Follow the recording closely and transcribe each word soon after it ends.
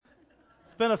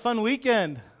been a fun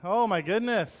weekend. Oh my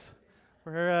goodness.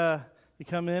 You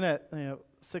come in at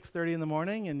 6:30 in the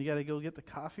morning, and you got to go get the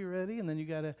coffee ready, and then you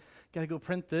got to go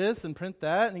print this and print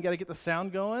that, and you got to get the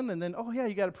sound going, and then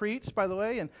you got to preach, by the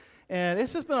way, and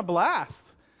it's just been a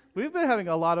blast. We've been having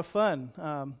a lot of fun.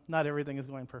 Not everything is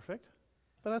going perfect,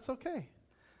 but that's okay.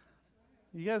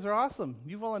 You guys are awesome.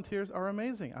 You volunteers are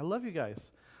amazing. I love you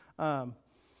guys.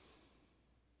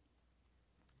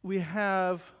 We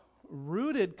have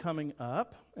Rooted coming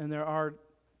up, and there are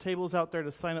tables out there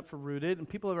to sign up for Rooted, and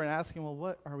people have been asking, well,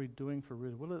 what are we doing for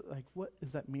Rooted? What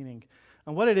is that meaning?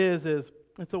 And what it is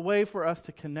it's a way for us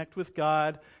to connect with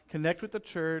God, connect with the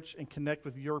church, and connect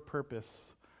with your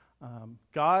purpose.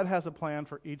 God has a plan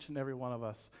for each and every one of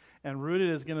us, and Rooted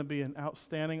is going to be an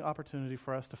outstanding opportunity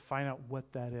for us to find out what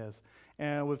that is.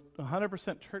 And with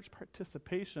 100% church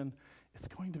participation, it's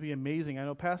going to be amazing. I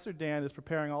know Pastor Dan is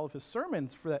preparing all of his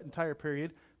sermons for that entire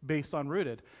period based on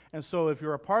Rooted. And so if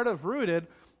you're a part of Rooted,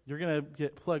 you're going to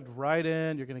get plugged right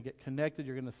in. You're going to get connected.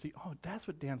 You're going to see, oh, that's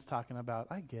what Dan's talking about.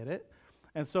 I get it.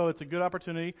 And so it's a good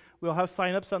opportunity. We'll have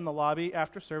sign-ups in the lobby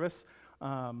after service.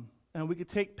 And we could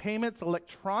take payments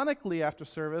electronically after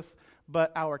service,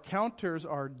 but our counters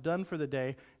are done for the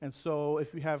day. And so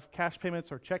if you have cash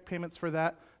payments or check payments for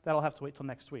that, that'll have to wait till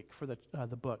next week for the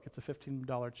book. It's a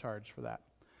 $15 charge for that.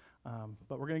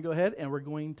 But we're going to go ahead and we're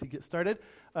going to get started.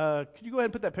 Could you go ahead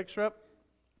and put that picture up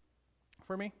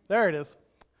for me? There it is.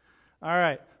 All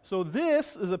right. So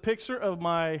this is a picture of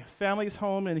my family's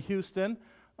home in Houston.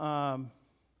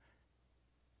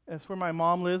 That's where my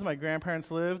mom lives, my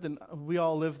grandparents lived, and we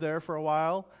all lived there for a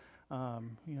while.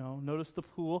 Notice the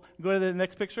pool. Go to the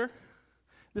next picture.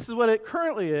 This is what it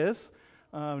currently is.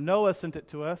 Noah sent it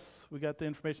to us. We got the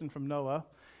information from Noah.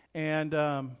 And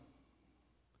there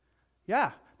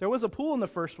was a pool in the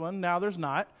first one. Now there's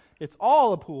not. It's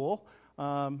all a pool.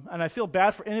 And I feel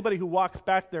bad for anybody who walks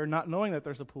back there not knowing that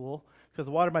there's a pool, because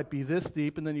the water might be this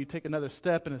deep, and then you take another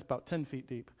step, and it's about 10 feet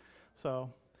deep.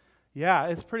 So,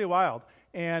 it's pretty wild.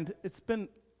 And it's been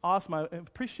awesome. I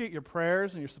appreciate your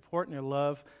prayers and your support and your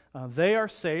love. They are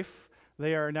safe.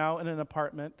 They are now in an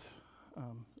apartment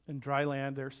in dry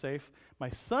land. They're safe. My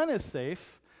son is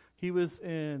safe. He was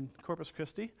in Corpus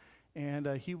Christi, and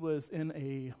he was in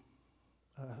a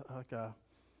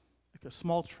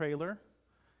small trailer,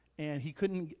 and he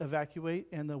couldn't evacuate,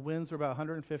 and the winds were about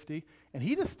 150, and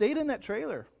he just stayed in that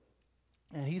trailer.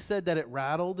 And he said that it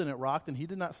rattled and it rocked, and he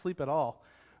did not sleep at all,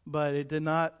 but he did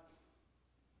not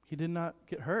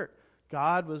get hurt.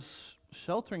 God was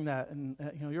sheltering that, and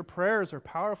your prayers are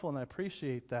powerful, and I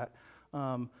appreciate that.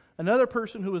 Another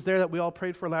person who was there that we all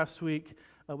prayed for last week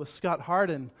was Scott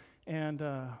Harden, and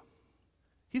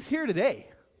he's here today.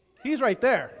 He's right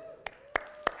there.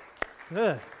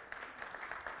 Good.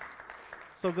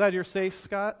 So glad you're safe,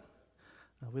 Scott.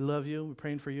 We love you. We're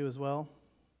praying for you as well.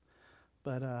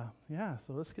 But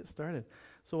so let's get started.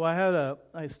 So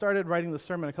I started writing the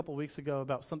sermon a couple weeks ago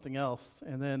about something else,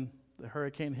 and then the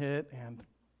hurricane hit, and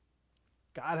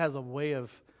God has a way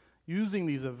of using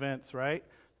these events, right,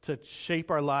 to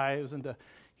shape our lives, and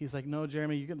He's like, no,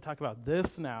 Jeremy, you're going to talk about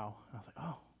this now. And I was like,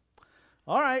 oh,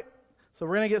 all right. So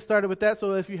we're going to get started with that.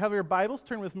 So if you have your Bibles,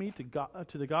 turn with me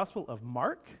to the Gospel of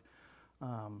Mark.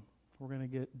 We're going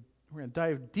to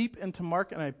dive deep into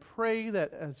Mark, and I pray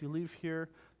that as you leave here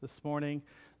this morning,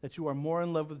 that you are more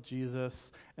in love with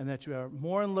Jesus, and that you are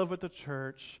more in love with the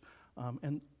church,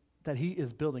 and that He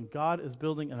is building. God is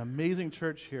building an amazing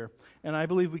church here. And I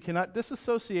believe we cannot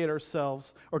disassociate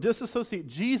ourselves or disassociate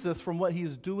Jesus from what He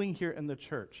is doing here in the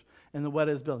church and what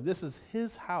is building. This is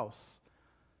His house,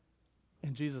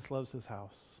 and Jesus loves His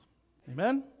house.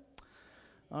 Amen?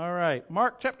 All right,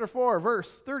 Mark chapter 4,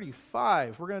 verse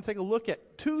 35. We're going to take a look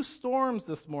at two storms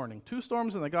this morning, two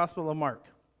storms in the Gospel of Mark.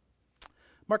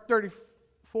 Mark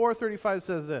 34:35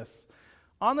 says this: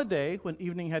 On the day when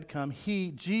evening had come,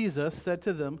 He, Jesus, said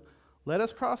to them, "Let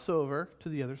us cross over to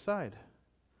the other side."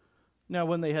 Now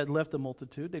when they had left the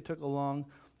multitude, they took Him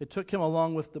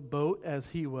along with the boat as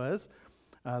He was,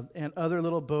 and other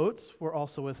little boats were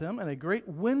also with Him, and a great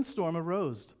windstorm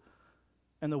arose,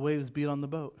 and the waves beat on the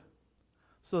boat,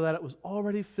 so that it was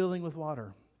already filling with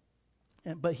water.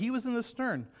 But He was in the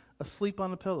stern, asleep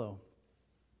on a pillow.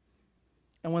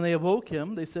 And when they awoke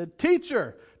Him, they said,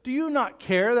 "Teacher, do you not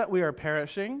care that we are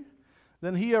perishing?"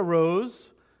 Then He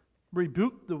arose,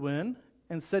 rebuked the wind,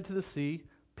 and said to the sea,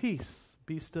 "Peace,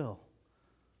 be still."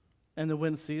 And the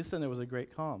wind ceased, and there was a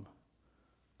great calm.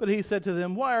 But He said to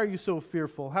them, "Why are you so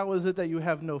fearful? How is it that you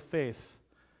have no faith?"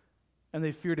 And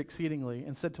they feared exceedingly,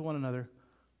 and said to one another,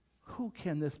 "Who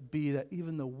can this be that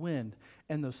even the wind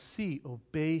and the sea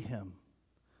obey Him?"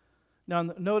 Now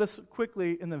notice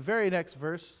quickly in the very next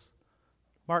verse,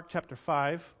 Mark chapter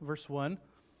 5, verse 1.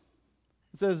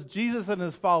 It says, Jesus and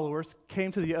his followers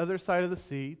came to the other side of the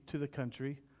sea, to the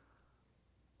country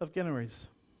of Gennesaret. It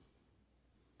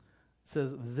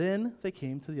says, then they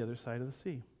came to the other side of the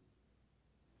sea.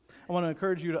 I want to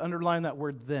encourage you to underline that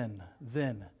word then.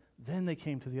 Then they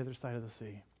came to the other side of the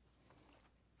sea.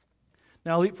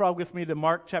 Now leapfrog with me to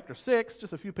Mark chapter 6,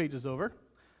 just a few pages over.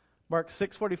 Mark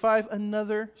 6:45,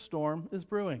 another storm is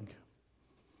brewing.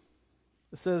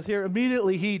 It says here,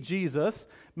 immediately he, Jesus,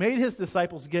 made his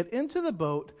disciples get into the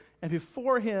boat and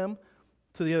before him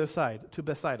to the other side, to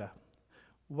Bethsaida,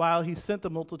 while he sent the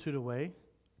multitude away.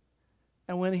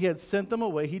 And when he had sent them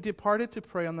away, he departed to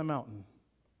pray on the mountain.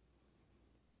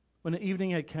 When the evening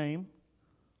had come,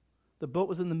 the boat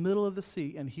was in the middle of the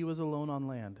sea, and he was alone on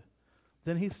land.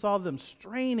 Then he saw them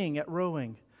straining at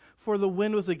rowing, for the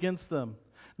wind was against them.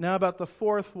 Now about the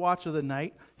fourth watch of the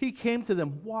night, he came to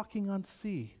them walking on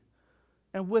sea,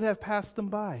 and would have passed them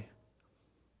by.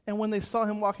 And when they saw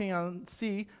him walking on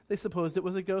sea, they supposed it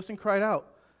was a ghost and cried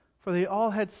out, for they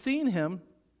all had seen him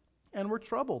and were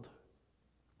troubled.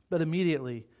 But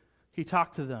immediately he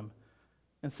talked to them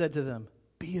and said to them,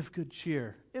 be of good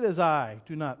cheer. It is I.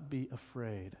 Do not be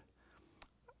afraid.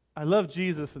 I love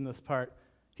Jesus in this part.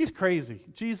 He's crazy.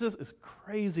 Jesus is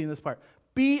crazy in this part.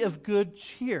 Be of good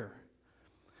cheer.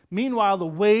 Meanwhile, the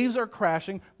waves are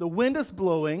crashing, the wind is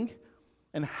blowing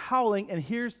and howling, and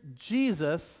here's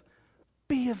Jesus,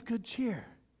 be of good cheer.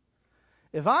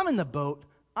 If I'm in the boat,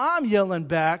 I'm yelling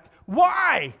back,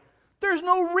 why? There's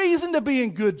no reason to be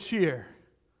in good cheer.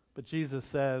 But Jesus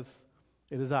says,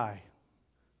 it is I.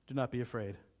 Do not be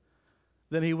afraid.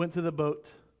 Then he went into the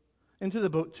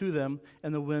boat to them,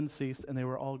 and the wind ceased, and they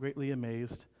were all greatly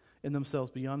amazed in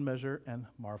themselves beyond measure and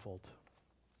marveled.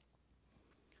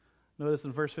 Notice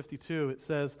in verse 52, it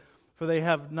says, for they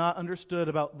have not understood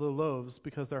about the loaves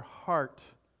because their heart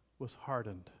was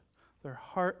hardened. Their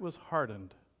heart was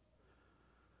hardened.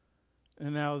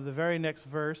 And now the very next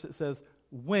verse, it says,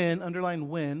 when, underline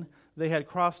when, they had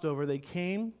crossed over, they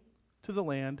came to the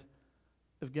land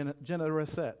of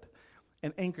Gennesaret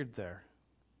and anchored there.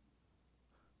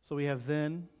 So we have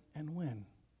then and when.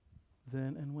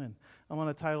 Then and when. I want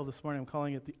a title this morning, I'm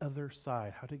calling it The Other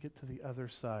Side. How to get to the other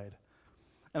side.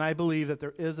 And I believe that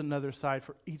there is another side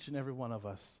for each and every one of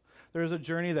us. There is a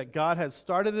journey that God has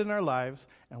started in our lives,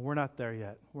 and we're not there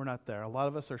yet. We're not there. A lot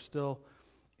of us are still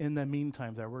in the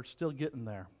meantime there. We're still getting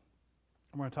there.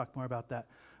 I'm going to talk more about that.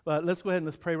 But let's go ahead and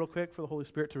let's pray real quick for the Holy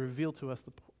Spirit to reveal to us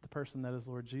the person that is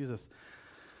Lord Jesus.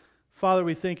 Father,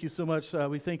 we thank you so much.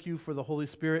 We thank you for the Holy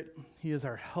Spirit. He is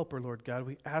our helper, Lord God.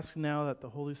 We ask now that the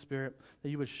Holy Spirit, that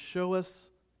you would show us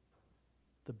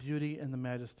the beauty and the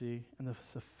majesty and the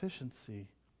sufficiency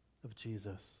of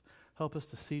Jesus. Help us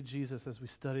to see Jesus as we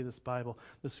study this Bible,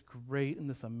 this great and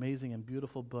this amazing and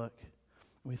beautiful book.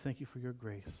 And we thank you for your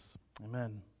grace.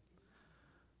 Amen.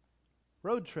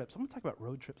 Road trips. I'm going to talk about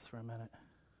road trips for a minute.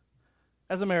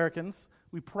 As Americans,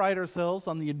 we pride ourselves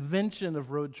on the invention of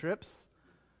road trips,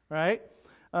 right?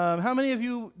 How many of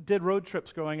you did road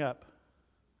trips growing up?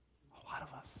 A lot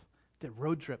of us did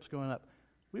road trips growing up.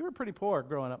 We were pretty poor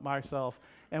growing up myself,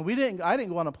 and I didn't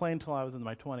go on a plane until I was in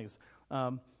my 20s.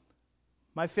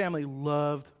 My family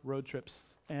loved road trips,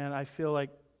 and I feel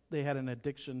like they had an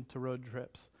addiction to road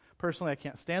trips. Personally, I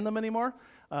can't stand them anymore.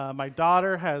 My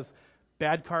daughter has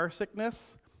bad car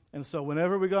sickness, and so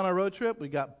whenever we go on a road trip, we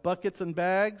got buckets and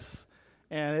bags,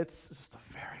 and it's just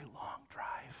a very long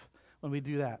drive when we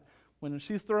do that. When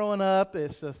she's throwing up,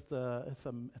 it's just it's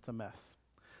a mess,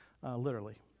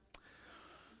 literally.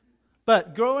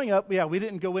 But growing up, we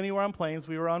didn't go anywhere on planes.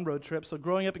 We were on road trips. So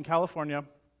growing up in California,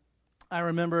 I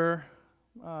remember,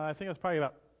 I think I was probably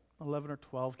about 11 or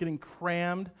 12, getting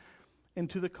crammed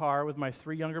into the car with my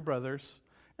 3 younger brothers.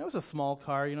 It was a small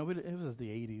car, it was the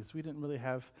 80s. We didn't really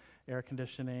have air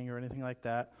conditioning or anything like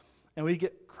that. And we'd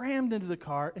get crammed into the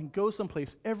car and go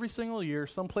someplace every single year,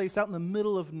 someplace out in the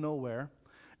middle of nowhere.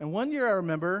 And one year I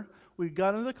remember we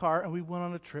got into the car and we went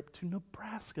on a trip to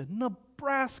Nebraska.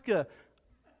 Nebraska!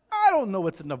 I don't know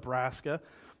what's in Nebraska,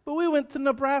 but we went to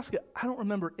Nebraska. I don't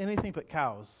remember anything but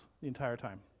cows the entire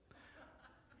time.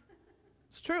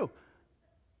 It's true.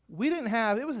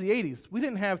 It was the 80s. We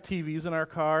didn't have TVs in our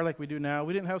car like we do now.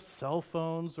 We didn't have cell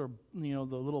phones or, the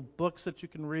little books that you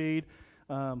can read.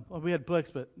 We had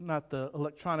books, but not the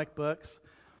electronic books.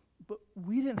 But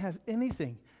we didn't have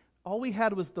anything. All we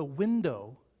had was the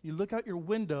window. You look out your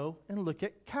window and look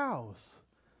at cows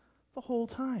the whole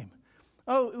time.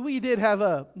 Oh, we did have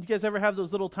you guys ever have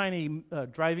those little tiny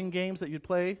driving games that you'd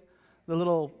play? The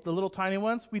little tiny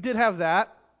ones? We did have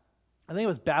that. I think it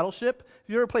was Battleship. If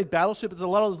you ever played Battleship, it's a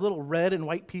lot of those little red and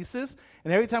white pieces.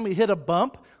 And every time we hit a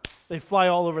bump, They'd fly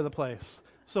all over the place.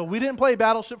 So we didn't play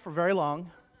Battleship for very long.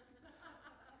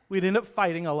 We'd end up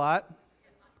fighting a lot.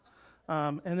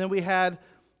 And then we had,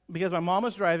 because my mom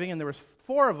was driving and there was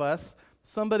 4 of us,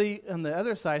 somebody on the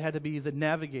other side had to be the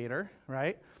navigator,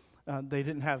 right? They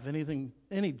didn't have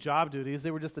any job duties.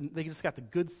 They just got the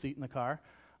good seat in the car.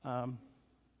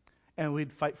 And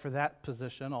we'd fight for that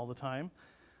position all the time.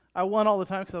 I won all the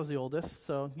time because I was the oldest.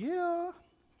 So, yeah,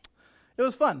 it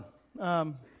was fun.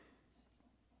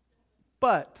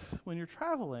 But when you're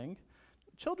traveling,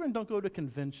 children don't go to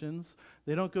conventions.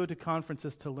 They don't go to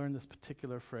conferences to learn this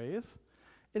particular phrase.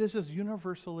 It is just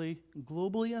universally,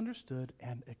 globally understood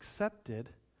and accepted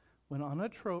when on a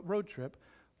road trip,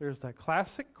 there's that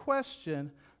classic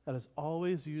question that is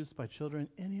always used by children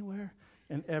anywhere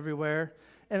and everywhere.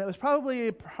 And it was probably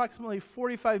approximately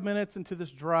 45 minutes into this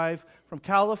drive from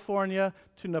California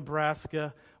to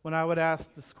Nebraska when I would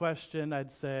ask this question.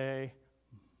 I'd say,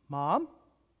 Mom?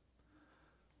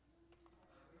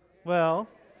 Well,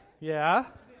 yeah.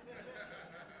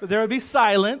 But there would be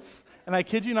silence, and I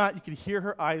kid you not, you could hear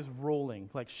her eyes rolling,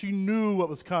 like she knew what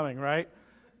was coming, right?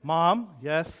 Mom?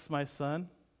 Yes, my son.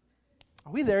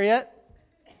 Are we there yet?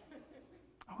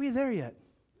 Are we there yet?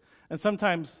 And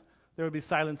sometimes there would be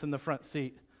silence in the front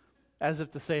seat, as if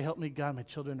to say, help me God, my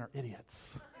children are idiots.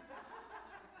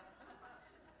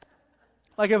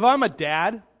 Like if I'm a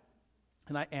dad,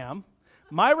 and I am,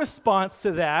 my response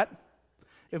to that,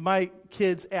 if my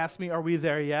kids ask me, are we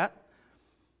there yet?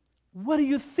 What do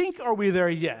you think, are we there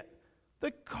yet?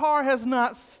 The car has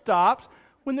not stopped.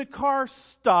 When the car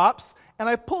stops and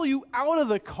I pull you out of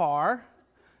the car,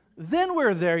 then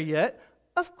we're there yet.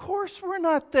 Of course we're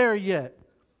not there yet.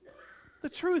 The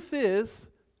truth is,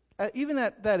 even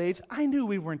at that age, I knew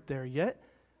we weren't there yet.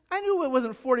 I knew it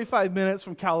wasn't 45 minutes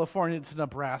from California to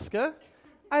Nebraska.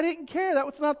 I didn't care. That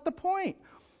was not the point.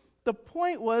 The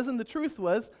point was, and the truth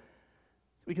was,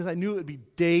 because I knew it would be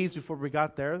days before we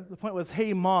got there, the point was,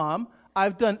 hey, Mom,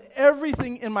 I've done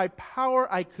everything in my power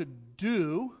I could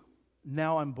do.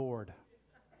 Now I'm bored.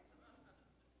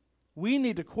 We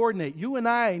need to coordinate. You and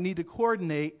I need to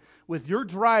coordinate with your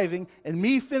driving and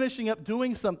me finishing up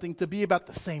doing something to be about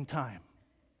the same time.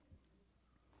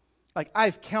 Like,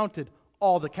 I've counted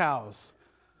all the cows.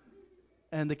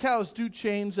 And the cows do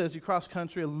change as you cross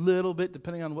country a little bit,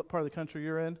 depending on what part of the country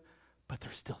you're in, but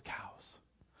they're still cows.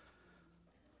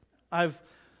 I've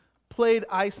played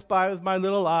I Spy with my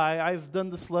little eye. I've done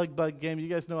the slug bug game. You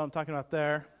guys know what I'm talking about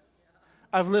there.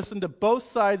 I've listened to both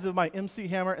sides of my MC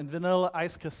Hammer and Vanilla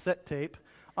Ice cassette tape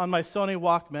on my Sony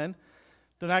Walkman.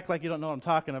 Don't act like you don't know what I'm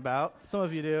talking about. Some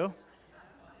of you do.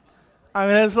 I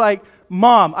mean, it's like,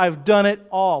 Mom, I've done it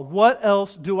all. What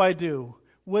else do I do?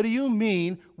 What do you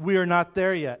mean we're not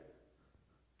there yet?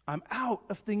 I'm out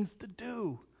of things to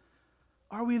do.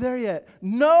 Are we there yet?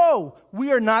 No,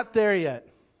 we are not there yet.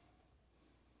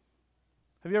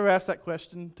 Have you ever asked that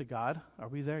question to God? Are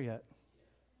we there yet?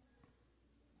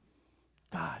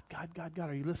 God,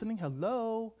 are you listening?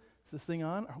 Hello? Is this thing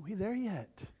on? Are we there yet?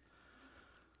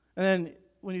 And then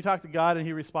when you talk to God and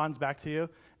He responds back to you,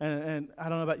 and I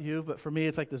don't know about you, but for me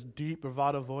it's like this deep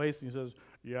bravado voice, and He says,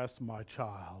 yes, my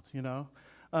child, you know?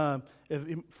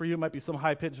 For you it might be some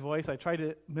high-pitched voice. I tried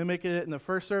to mimic it in the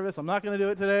first service. I'm not going to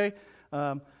do it today.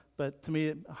 But to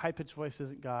me, a high-pitched voice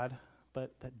isn't God,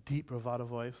 but that deep bravado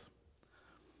voice.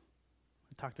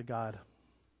 Talk to God.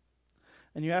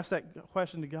 And you ask that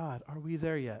question to God, are we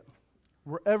there yet?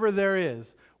 Wherever there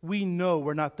is, we know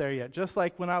we're not there yet. Just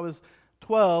like when I was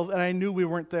 12 and I knew we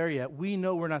weren't there yet. We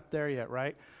know we're not there yet,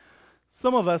 right?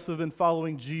 Some of us have been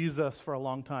following Jesus for a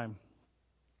long time.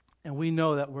 And we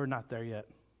know that we're not there yet.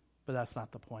 But that's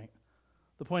not the point.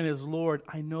 The point is, Lord,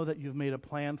 I know that you've made a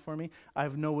plan for me. I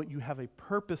know what you have a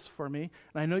purpose for me.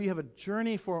 And I know you have a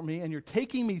journey for me. And you're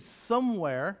taking me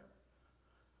somewhere.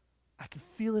 I can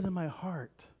feel it in my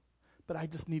heart, but I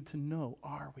just need to know,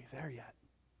 are we there yet?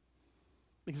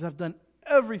 Because I've done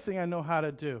everything I know how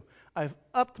to do. I've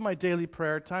upped my daily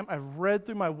prayer time. I've read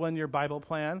through my one-year Bible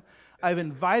plan. I've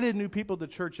invited new people to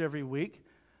church every week.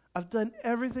 I've done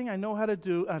everything I know how to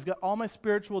do, and I've got all my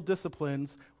spiritual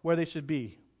disciplines where they should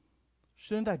be.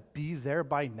 Shouldn't I be there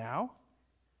by now?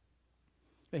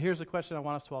 But here's a question I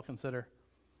want us to all consider.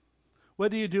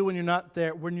 What do you do when you're not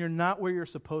there, when you're not where you're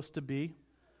supposed to be?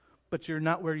 But you're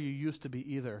not where you used to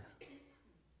be either.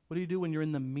 What do you do when you're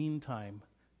in the meantime,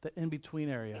 the in-between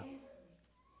area?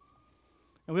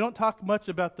 And we don't talk much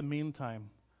about the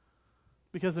meantime,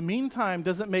 because the meantime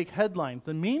doesn't make headlines.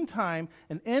 The meantime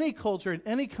in any culture, in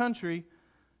any country,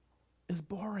 is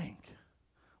boring.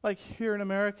 Like here in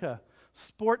America,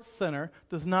 Sports Center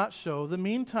does not show the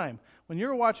meantime. When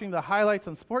you're watching the highlights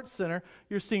on Sports Center,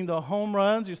 you're seeing the home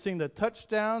runs, you're seeing the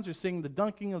touchdowns, you're seeing the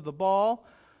dunking of the ball.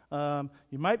 You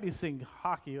might be seeing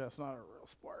hockey. That's not a real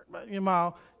sport, but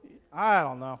I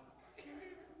don't know.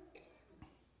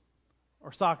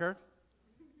 Or soccer.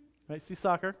 You might see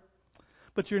soccer.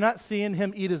 But you're not seeing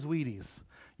him eat his Wheaties.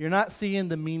 You're not seeing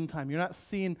the meantime. You're not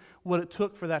seeing what it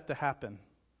took for that to happen.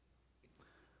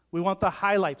 We want the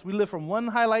highlights. We live from one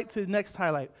highlight to the next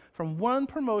highlight, from one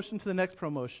promotion to the next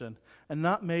promotion, and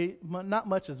not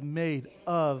much is made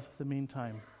of the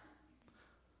meantime.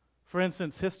 For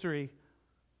instance, history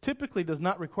typically does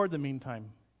not record the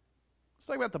meantime. Let's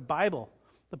talk about the Bible.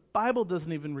 The Bible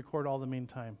doesn't even record all the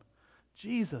meantime.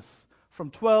 Jesus,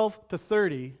 from 12 to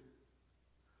 30,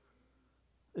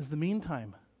 is the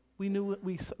meantime. We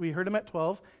heard him at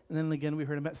 12, and then again we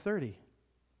heard him at 30.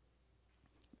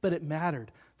 But it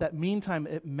mattered. That meantime,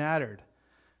 it mattered.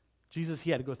 Jesus,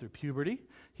 he had to go through puberty.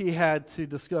 He had to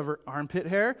discover armpit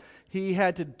hair. He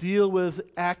had to deal with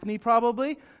acne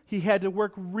probably. He had to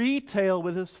work retail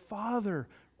with his father.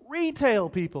 Retail,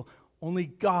 people. Only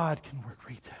God can work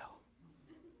retail.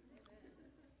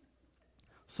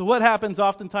 So what happens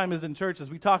oftentimes is in churches,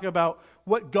 we talk about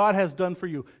what God has done for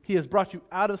you. He has brought you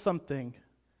out of something,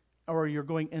 or you're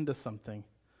going into something.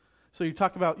 So you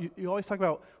always talk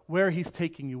about where he's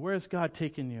taking you. Where is God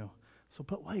taking you? So,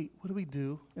 but wait, what do we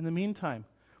do in the meantime?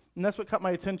 And that's what caught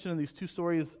my attention in these two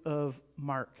stories of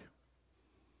Mark.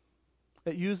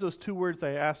 It used those two words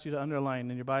I asked you to underline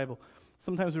in your Bible.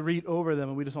 Sometimes we read over them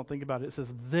and we just don't think about it. It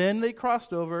says, then they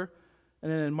crossed over.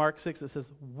 And then in Mark 6 it says,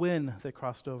 when they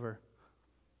crossed over.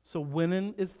 So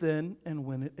when is then and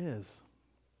when it is.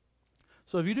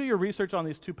 So if you do your research on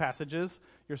these two passages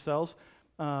yourselves,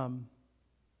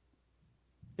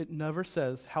 it never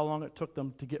says how long it took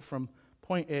them to get from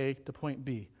point A to point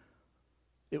B.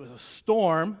 It was a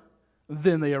storm,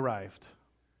 then they arrived.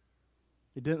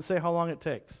 It didn't say how long it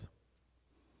takes.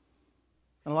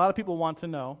 And a lot of people want to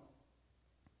know,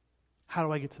 how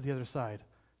do I get to the other side?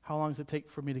 How long does it take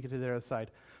for me to get to the other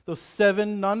side? Those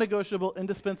 7 non-negotiable,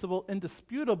 indispensable,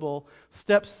 indisputable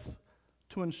steps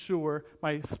to ensure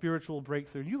my spiritual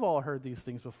breakthrough. You've all heard these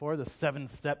things before, the 7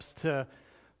 steps to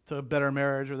a better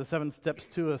marriage, or the 7 steps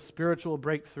to a spiritual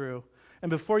breakthrough. And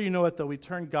before you know it, though, we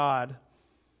turn God,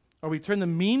 or we turn the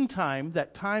meantime,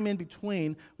 that time in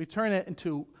between, we turn it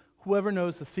into whoever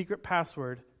knows the secret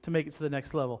password to make it to the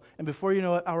next level. And before you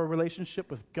know it, our relationship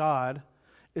with God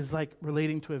is like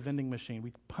relating to a vending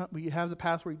machine. We have the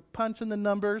password, you punch in the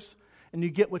numbers, and you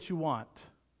get what you want.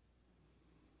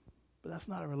 But that's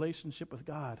not a relationship with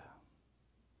God.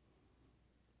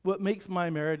 What makes my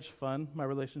marriage fun, my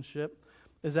relationship,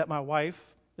 is that my wife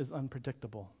is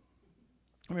unpredictable.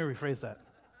 Let me rephrase that.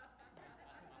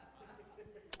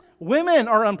 Women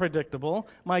are unpredictable.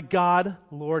 My God,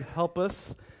 Lord, help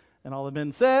us. And all the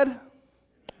men said,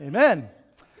 amen.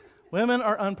 Women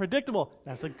are unpredictable.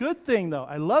 That's a good thing, though.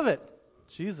 I love it.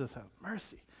 Jesus, have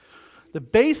mercy. The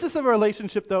basis of a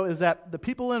relationship, though, is that the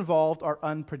people involved are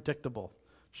unpredictable.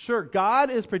 Sure,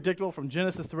 God is predictable from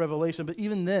Genesis to Revelation, but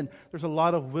even then, there's a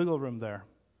lot of wiggle room there.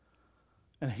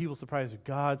 And he will surprise you.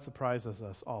 God surprises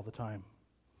us all the time.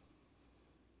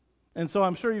 And so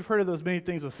I'm sure you've heard of those many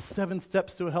things, those 7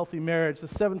 steps to a healthy marriage, the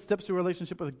 7 steps to a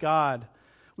relationship with God.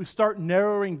 We start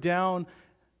narrowing down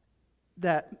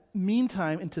that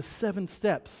meantime into 7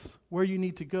 steps where you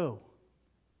need to go.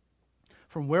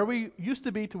 From where we used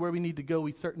to be to where we need to go,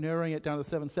 we start narrowing it down to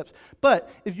 7 steps. But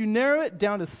if you narrow it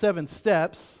down to 7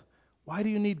 steps, why do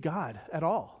you need God at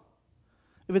all?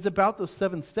 If it's about those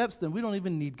 7 steps, then we don't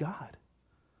even need God.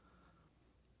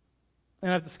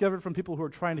 And I've discovered from people who are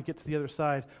trying to get to the other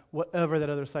side, whatever that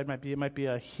other side might be. It might be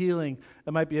a healing.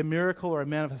 It might be a miracle or a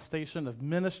manifestation of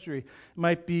ministry. It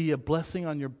might be a blessing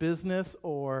on your business,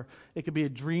 or it could be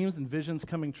dreams and visions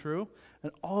coming true.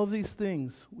 And all of these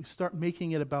things, we start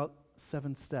making it about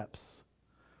 7 steps.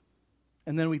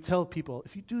 And then we tell people,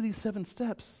 if you do these 7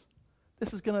 steps,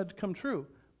 this is going to come true.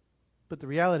 But the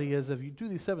reality is, if you do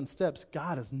these 7 steps,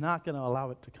 God is not going to allow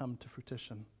it to come to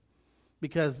fruition.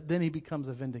 Because then he becomes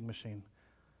a vending machine.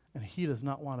 And he does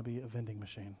not want to be a vending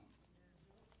machine.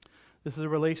 This is a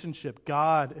relationship.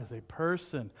 God is a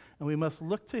person. And we must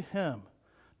look to him,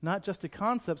 not just to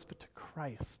concepts, but to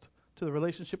Christ, to the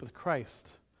relationship with Christ.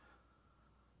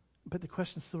 But the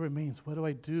question still remains, what do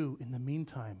I do in the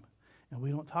meantime? And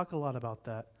we don't talk a lot about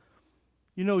that.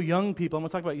 You know, young people, I'm going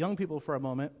to talk about young people for a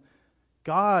moment.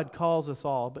 God calls us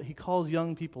all, but he calls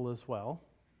young people as well.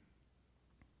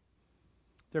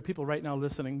 There are people right now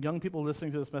listening, young people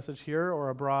listening to this message here or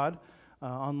abroad,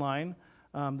 online,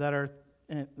 that are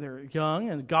and they're young,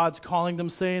 and God's calling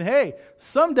them saying, hey,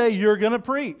 someday you're going to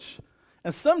preach.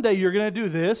 And someday you're going to do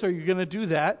this or you're going to do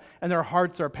that. And their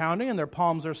hearts are pounding and their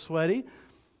palms are sweaty.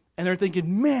 And they're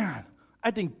thinking, man,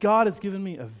 I think God has given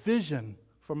me a vision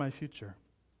for my future.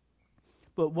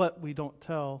 But what we don't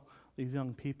tell these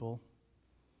young people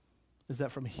is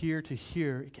that from here to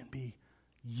here, it can be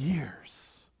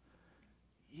years.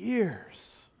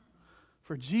 Years.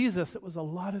 For Jesus, it was a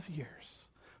lot of years.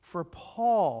 For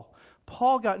Paul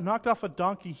got knocked off a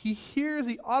donkey. He hears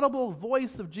the audible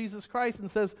voice of Jesus Christ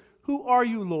and says, who are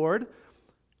you, Lord?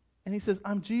 And he says,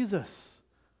 I'm Jesus,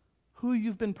 who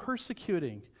you've been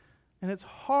persecuting. And it's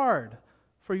hard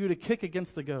for you to kick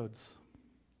against the goads.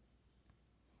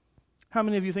 How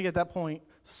many of you think at that point,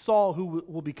 Saul, who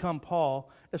will become Paul,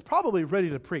 is probably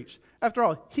ready to preach? After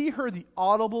all, he heard the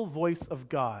audible voice of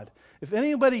God. If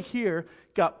anybody here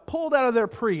got pulled out of their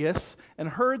Prius and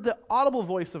heard the audible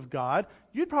voice of God,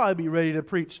 you'd probably be ready to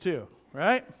preach too,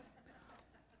 right?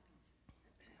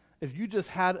 If you just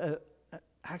had an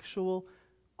actual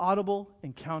audible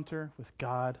encounter with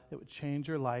God, it would change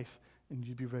your life and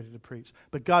you'd be ready to preach.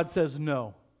 But God says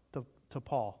no to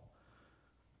Paul.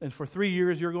 And for 3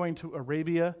 years, you're going to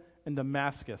Arabia and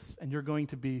Damascus, and you're going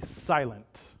to be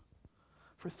silent.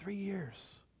 For 3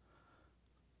 years.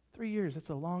 3 years, that's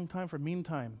a long time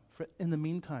in the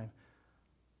meantime.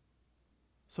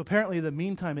 So apparently, the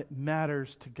meantime, it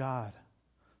matters to God.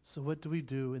 So what do we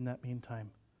do in that meantime?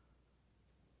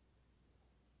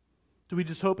 Do we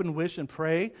just hope and wish and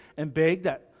pray and beg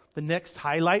that the next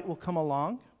highlight will come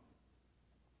along?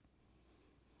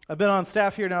 I've been on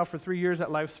staff here now for 3 years at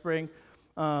Lifespring,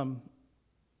 and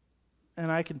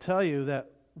I can tell you that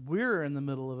we're in the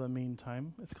middle of a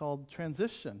meantime. It's called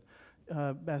transition.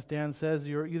 As Dan says,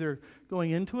 you're either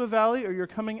going into a valley or you're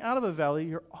coming out of a valley.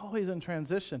 You're always in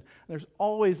transition. There's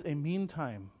always a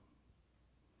meantime.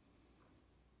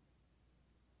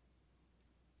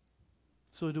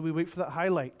 So do we wait for that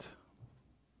highlight?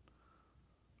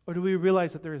 Or do we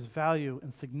realize that there is value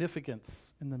and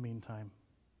significance in the meantime?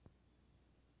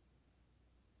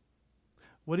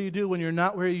 What do you do when you're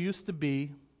not where you used to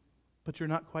be, but you're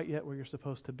not quite yet where you're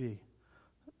supposed to be?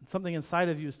 Something inside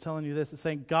of you is telling you this. It's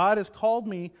saying, God has called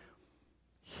me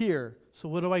here, so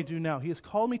what do I do now? He has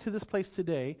called me to this place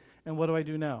today, and what do I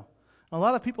do now? And a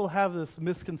lot of people have this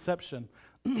misconception.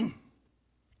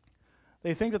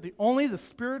 They think that only the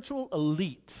spiritual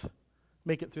elite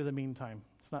make it through the meantime.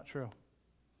 It's not true.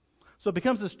 So it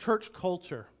becomes this church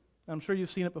culture. I'm sure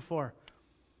you've seen it before.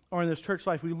 Or in this church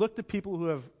life, we look to people who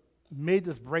have made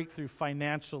this breakthrough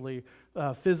financially,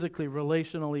 physically,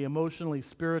 relationally, emotionally,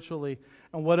 spiritually,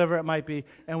 and whatever it might be,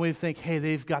 and we think, hey,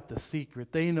 they've got the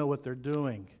secret. They know what they're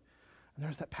doing. And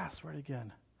there's that password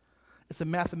again. It's a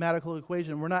mathematical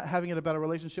equation. We're not having it about a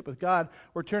relationship with God.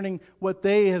 We're turning what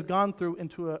they have gone through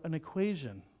into an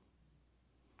equation.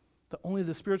 That only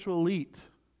the spiritual elite.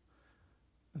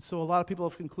 And so a lot of people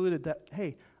have concluded that,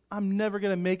 hey, I'm never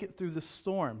going to make it through the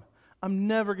storm. I'm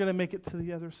never going to make it to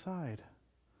the other side.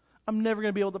 I'm never going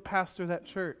to be able to pastor that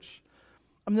church.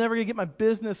 I'm never going to get my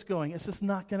business going. It's just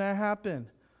not going to happen.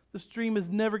 This dream is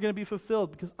never going to be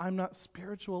fulfilled because I'm not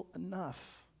spiritual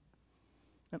enough.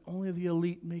 And only the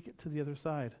elite make it to the other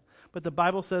side. But the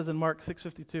Bible says in Mark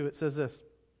 6:52, it says this,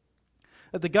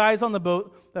 that the guys on the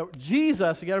boat, that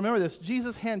Jesus, you got to remember this,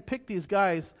 Jesus handpicked these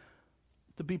guys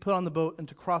to be put on the boat and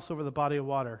to cross over the body of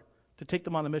water, to take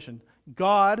them on a mission.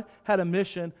 God had a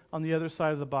mission on the other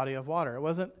side of the body of water. It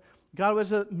wasn't God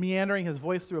was meandering his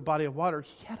voice through a body of water.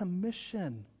 He had a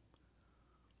mission.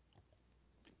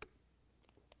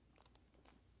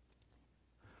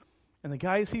 And the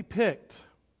guys he picked,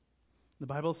 the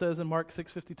Bible says in Mark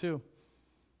 6:52,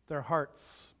 their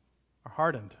hearts are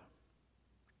hardened.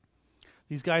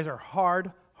 These guys are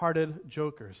hard-hearted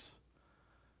jokers.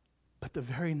 But the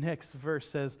very next verse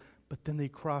says, but then they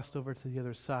crossed over to the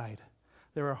other side.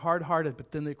 They were hard-hearted,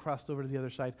 but then they crossed over to the other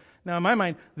side. Now, in my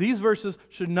mind, these verses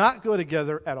should not go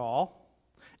together at all.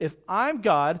 If I'm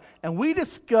God, and we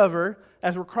discover,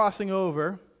 as we're crossing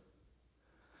over,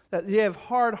 that they have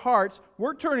hard hearts,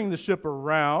 we're turning the ship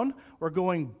around, we're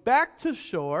going back to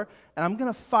shore, and I'm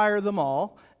going to fire them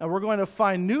all, and we're going to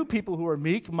find new people who are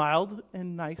meek, mild,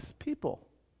 and nice people.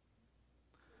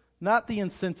 Not the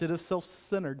insensitive,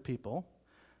 self-centered people,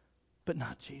 but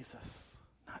not Jesus.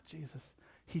 Not Jesus.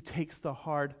 He takes the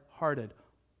hard-hearted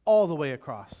all the way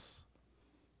across.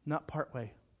 Not part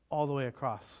way, all the way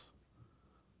across.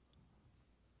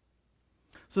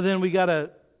 So then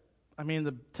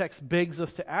the text begs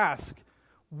us to ask,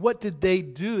 what did they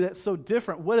do that's so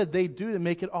different? What did they do to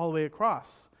make it all the way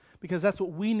across? Because that's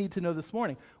what we need to know this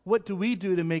morning. What do we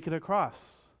do to make it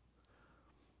across?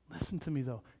 Listen to me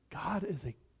though. God is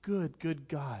a good, good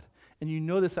God. And you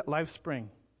know this at Lifespring.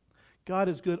 God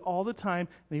is good all the time,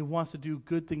 and He wants to do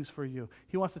good things for you.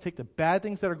 He wants to take the bad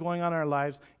things that are going on in our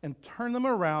lives and turn them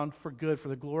around for good, for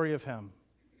the glory of Him.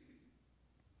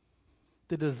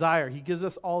 The desire, He gives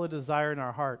us all the desire in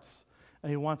our hearts, and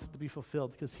He wants it to be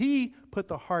fulfilled because He put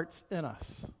the hearts in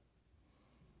us.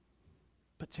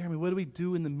 But Jeremy, what do we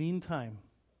do in the meantime?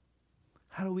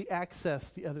 How do we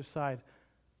access the other side?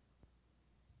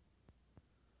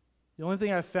 The only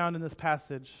thing I've found in this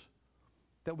passage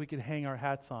that we could hang our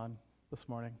hats on this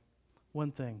morning,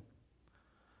 one thing.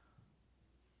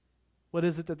 What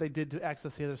is it that they did to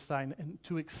access the other side and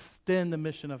to extend the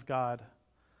mission of God?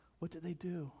 What did they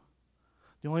do?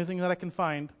 The only thing that I can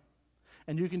find,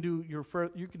 and you can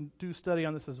do study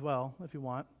on this as well if you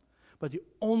want, but the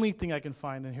only thing I can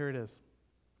find, and here it is,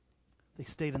 they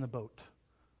stayed in the boat.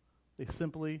 They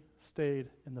simply stayed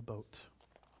in the boat.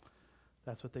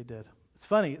 That's what they did. It's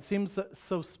funny, it seems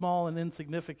so small and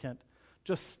insignificant,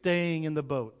 just staying in the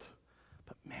boat.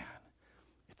 But man,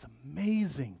 it's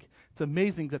amazing. It's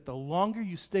amazing that the longer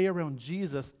you stay around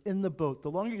Jesus in the boat,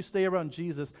 the longer you stay around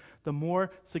Jesus, the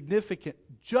more significant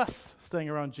just staying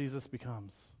around Jesus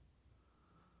becomes.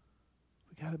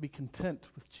 We got to be content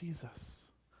with Jesus.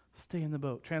 Stay in the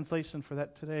boat. Translation for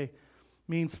that today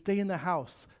means stay in the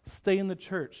house, stay in the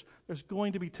church. There's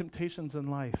going to be temptations in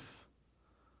life.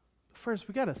 First,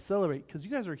 we got to celebrate because you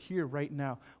guys are here right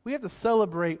now. We have to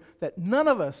celebrate that none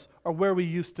of us are where we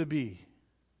used to be.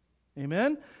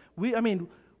 Amen? We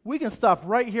can stop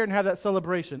right here and have that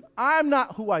celebration. I'm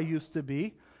not who I used to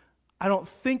be. I don't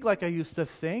think like I used to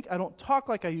think. I don't talk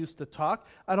like I used to talk.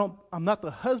 I'm not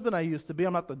the husband I used to be.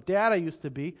 I'm not the dad I used to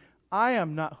be. I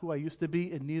am not who I used to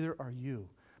be, and neither are you,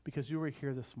 because you were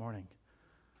here this morning.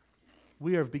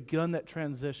 We have begun that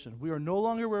transition. We are no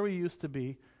longer where we used to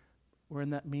be. We're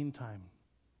in that meantime.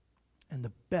 And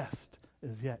the best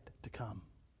is yet to come.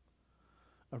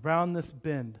 Around this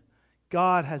bend,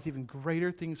 God has even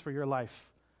greater things for your life,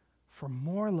 for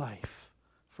more life,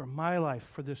 for my life,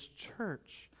 for this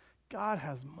church. God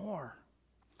has more.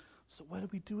 So what do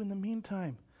we do in the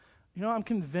meantime? You know, I'm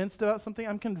convinced about something.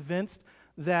 I'm convinced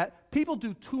that people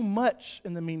do too much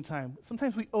in the meantime.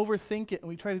 Sometimes we overthink it and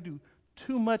we try to do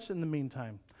too much in the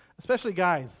meantime. Especially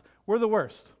guys. We're the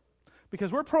worst. Because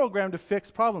we're programmed to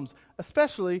fix problems,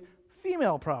 especially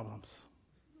female problems.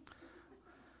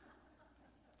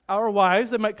 Our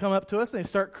wives, they might come up to us and they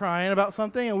start crying about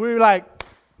something, and we're like,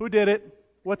 who did it?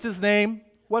 What's his name?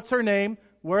 What's her name?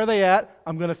 Where are they at?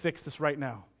 I'm going to fix this right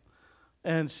now.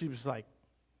 And she was like,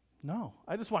 no,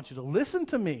 I just want you to listen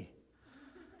to me.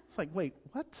 It's like, wait,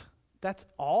 what? That's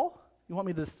all? You want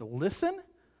me just to listen?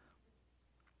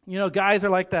 You know, guys are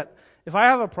like that. If I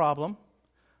have a problem,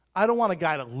 I don't want a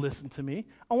guy to listen to me.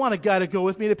 I want a guy to go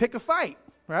with me to pick a fight,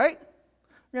 right?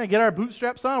 We're going to get our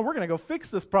bootstraps on. We're going to go fix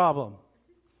this problem.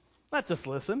 Not just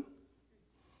listen.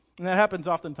 And that happens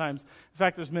oftentimes. In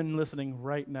fact, there's men listening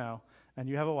right now, and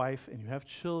you have a wife, and you have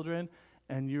children,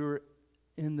 and you're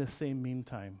in the same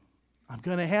meantime. I'm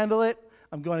going to handle it.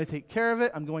 I'm going to take care of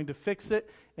it. I'm going to fix it.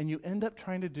 And you end up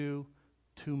trying to do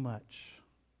too much.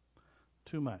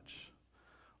 Too much.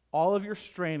 All of your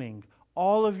straining,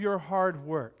 all of your hard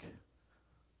work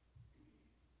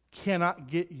cannot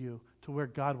get you to where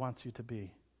God wants you to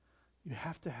be. You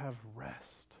have to have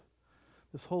rest.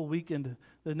 This whole weekend,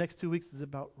 the next 2 weeks is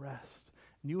about rest.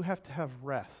 And you have to have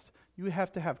rest. You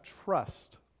have to have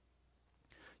trust.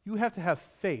 You have to have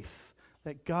faith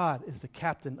that God is the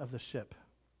captain of the ship.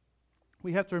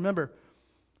 We have to remember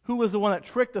who was the one that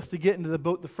tricked us to get into the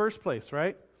boat in the first place,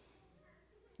 right?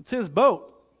 It's His boat.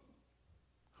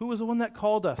 Who was the one that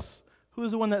called us? Who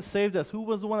was the one that saved us? Who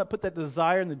was the one that put that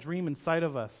desire and the dream inside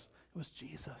of us? It was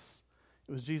Jesus.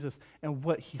 It was Jesus. And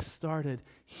what He started,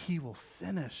 He will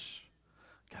finish.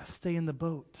 Got to stay in the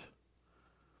boat.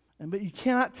 But you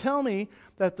cannot tell me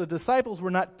that the disciples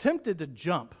were not tempted to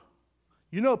jump.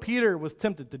 You know Peter was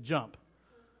tempted to jump.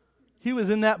 He was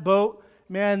in that boat.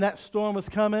 Man, that storm was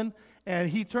coming. And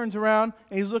he turns around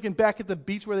and he's looking back at the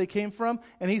beach where they came from,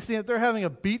 and he's seeing that they're having a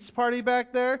beach party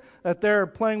back there, that they're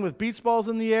playing with beach balls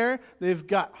in the air. They've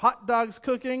got hot dogs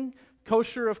cooking,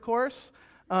 kosher, of course.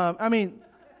 They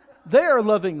are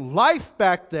loving life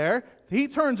back there. He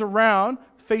turns around,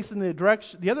 facing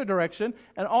the other direction,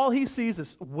 and all he sees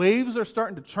is waves are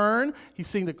starting to churn. He's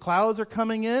seeing the clouds are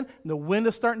coming in, and the wind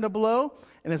is starting to blow,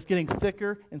 and it's getting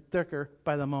thicker and thicker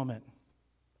by the moment.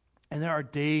 And there are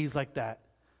days like that.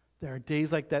 There are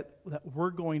days like that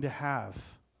we're going to have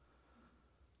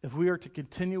if we are to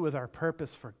continue with our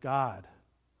purpose for God.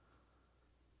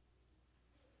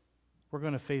 we're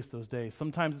going to face those days.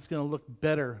 Sometimes it's going to look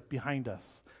better behind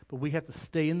us, but we have to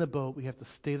stay in the boat. We have to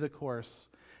stay the course.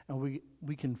 And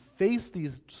we can face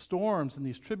these storms and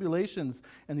these tribulations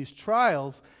and these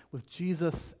trials with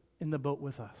Jesus in the boat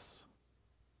with us.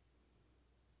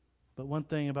 But one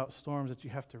thing about storms that you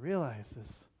have to realize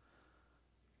is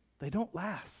they don't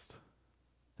last.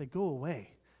 They go away.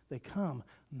 They come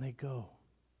and they go.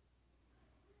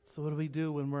 So what do we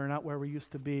do when we're not where we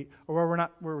used to be, or where we're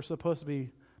not where we're supposed to be,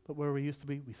 but where we used to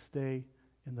be? We stay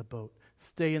in the boat.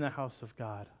 Stay in the house of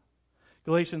God.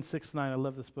 Galatians 6:9, I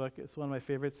love this book. It's one of my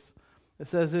favorites. It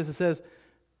says this, it says,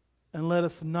 "And let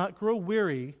us not grow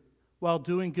weary while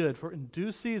doing good, for in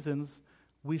due seasons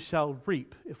we shall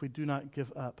reap if we do not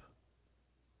give up."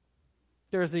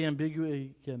 There's the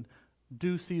ambiguity again,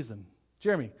 due season.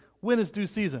 Jeremy, when is due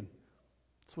season?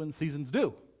 It's when seasons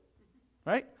do,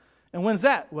 right? And when's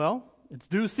that? Well, it's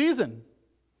due season.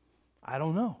 I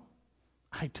don't know.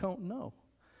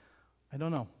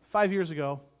 5 years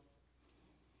ago,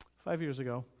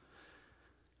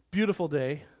 beautiful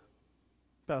day,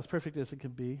 about as perfect as it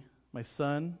could be. My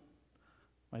son,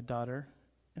 my daughter,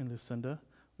 and Lucinda,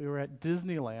 we were at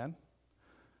Disneyland,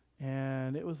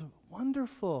 and it was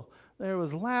wonderful. There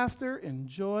was laughter and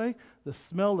joy. The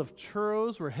smell of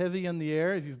churros were heavy in the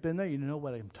air. If you've been there, you know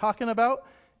what I'm talking about.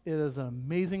 It is an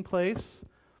amazing place,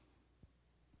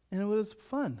 and it was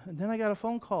fun. And then I got a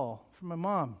phone call from my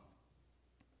mom.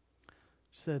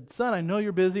 She said, "Son, I know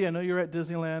you're busy. I know you're at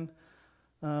Disneyland,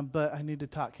 but I need to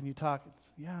talk. Can you talk?" I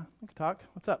said, "Yeah, I can talk.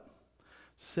 What's up?"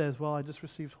 She says, "Well, I just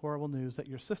received horrible news that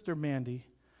your sister Mandy,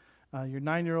 your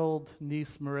 9-year-old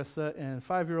niece Marissa, and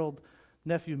 5-year-old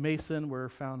nephew Mason were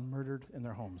found murdered in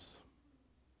their homes."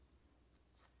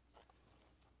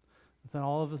 And then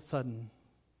all of a sudden,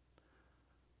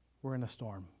 we're in a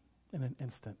storm in an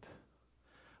instant.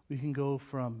 We can go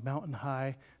from mountain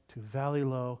high to valley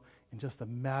low in just a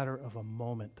matter of a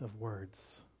moment of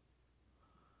words.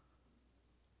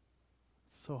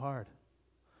 It's so hard.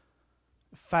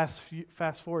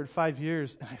 Fast forward 5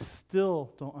 years, and I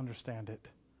still don't understand it.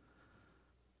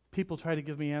 People try to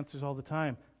give me answers all the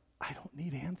time. I don't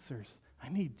need answers. I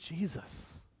need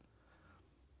Jesus.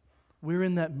 We're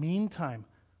in that meantime.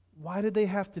 Why did they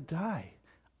have to die?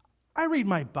 I read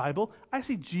my Bible. I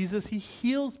see Jesus. He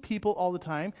heals people all the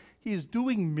time. He is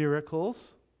doing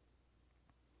miracles.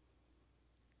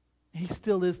 He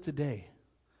still is today.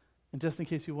 And just in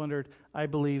case you wondered, I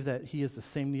believe that He is the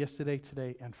same yesterday,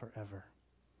 today, and forever.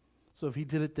 So if He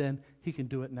did it then, He can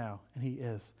do it now. And He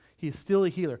is. He is still a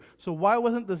healer. So why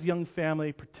wasn't this young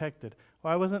family protected?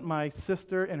 Why wasn't my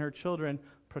sister and her children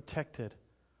protected?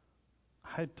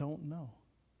 I don't know.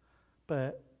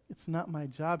 But it's not my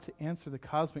job to answer the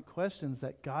cosmic questions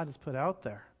that God has put out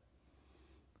there.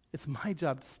 It's my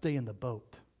job to stay in the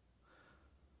boat.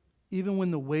 Even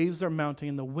when the waves are mounting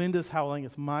and the wind is howling,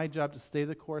 it's my job to stay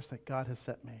the course that God has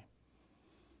set me.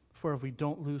 For if we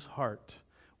don't lose heart,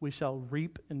 we shall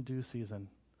reap in due season.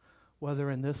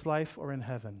 Whether in this life or in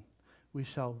heaven, we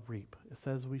shall reap. It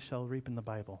says we shall reap in the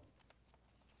Bible.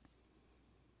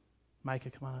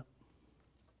 Micah, come on up.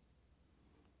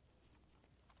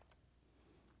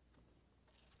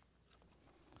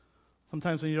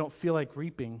 Sometimes when you don't feel like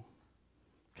reaping,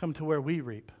 come to where we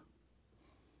reap.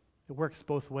 It works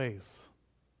both ways.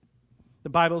 The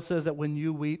Bible says that when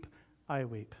you weep, I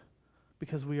weep.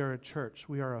 Because we are a church.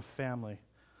 We are a family.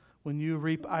 When you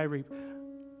reap, I reap.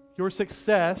 Your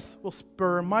success will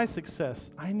spur my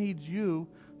success. I need you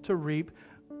to reap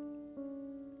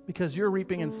because your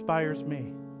reaping inspires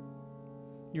me.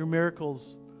 Your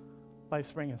miracles,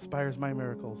 Lifespring, inspires my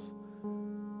miracles.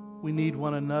 We need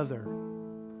one another.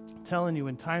 I'm telling you,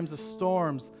 in times of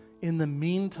storms, in the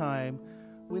meantime,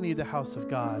 we need the house of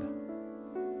God.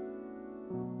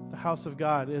 The house of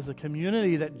God is a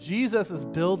community that Jesus is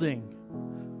building.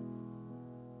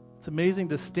 It's amazing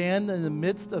to stand in the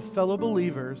midst of fellow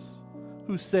believers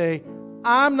who say,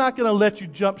 I'm not going to let you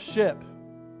jump ship.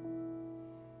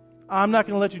 I'm not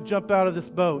going to let you jump out of this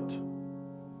boat.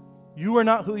 You are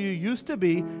not who you used to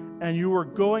be, and you are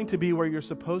going to be where you're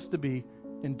supposed to be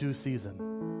in due season.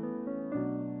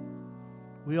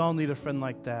 We all need a friend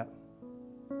like that.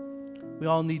 We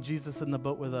all need Jesus in the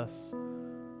boat with us.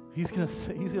 He's going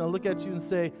to look at you and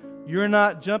say, you're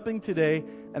not jumping today,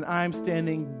 and I'm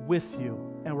standing with you,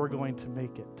 and we're going to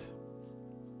make it.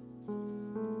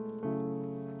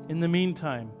 In the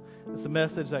meantime, it's a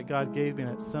message that God gave me,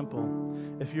 and it's simple.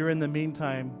 If you're in the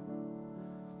meantime,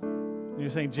 and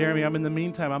you're saying, Jeremy, I'm in the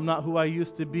meantime. I'm not who I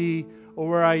used to be, or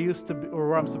where I used to be, or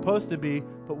where I'm supposed to be,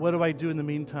 but what do I do in the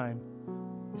meantime?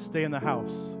 You stay in the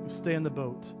house. You stay in the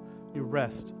boat. You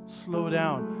rest. Slow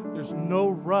down. There's no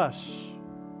rush.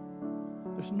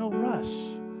 There's no rush.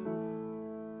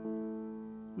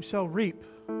 We shall reap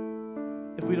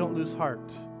if we don't lose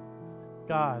heart.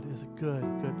 God is a good,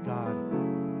 good God.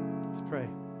 Let's pray.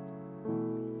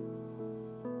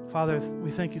 Father, we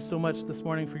thank you so much this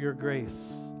morning for your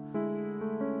grace.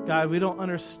 God, we don't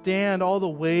understand all the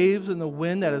waves and the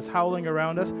wind that is howling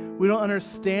around us. We don't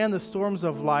understand the storms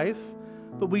of life,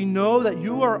 but we know that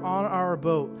you are on our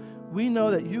boat. We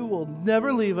know that you will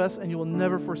never leave us and you will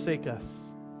never forsake us.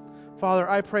 Father,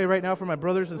 I pray right now for my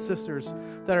brothers and sisters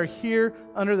that are here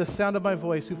under the sound of my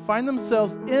voice, who find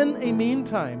themselves in a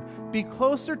meantime. Be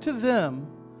closer to them,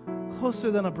 closer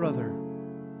than a brother.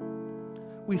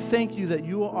 We thank you that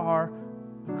you are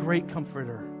a great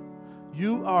comforter.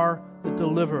 You are the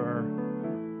deliverer,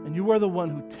 and you are the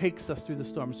one who takes us through the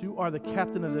storms. You are the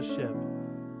captain of the ship.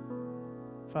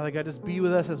 Father God, just be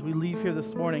with us as we leave here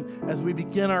this morning, as we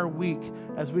begin our week,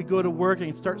 as we go to work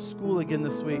and start school again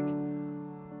this week.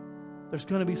 There's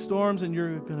going to be storms, and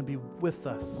you're going to be with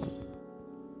us.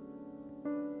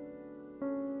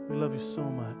 We love you so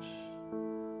much.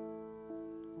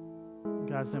 In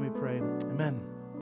God's name we pray. Amen.